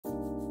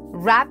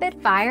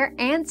Rapid fire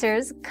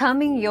answers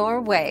coming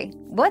your way.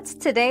 What's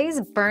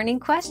today's burning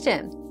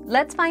question?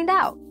 Let's find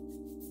out.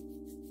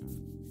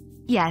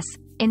 Yes,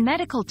 in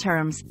medical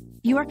terms,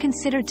 you are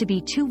considered to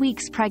be 2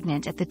 weeks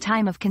pregnant at the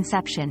time of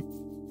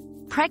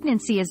conception.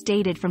 Pregnancy is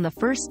dated from the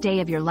first day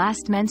of your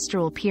last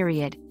menstrual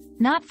period,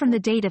 not from the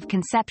date of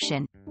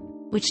conception,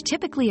 which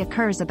typically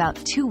occurs about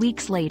 2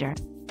 weeks later.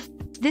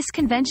 This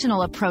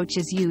conventional approach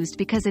is used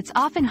because it's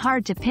often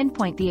hard to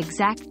pinpoint the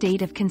exact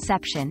date of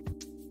conception.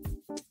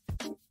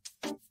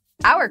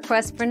 Our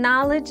quest for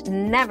knowledge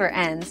never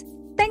ends.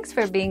 Thanks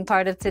for being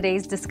part of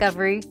today's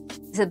discovery.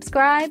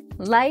 Subscribe,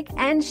 like,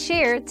 and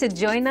share to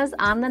join us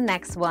on the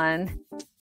next one.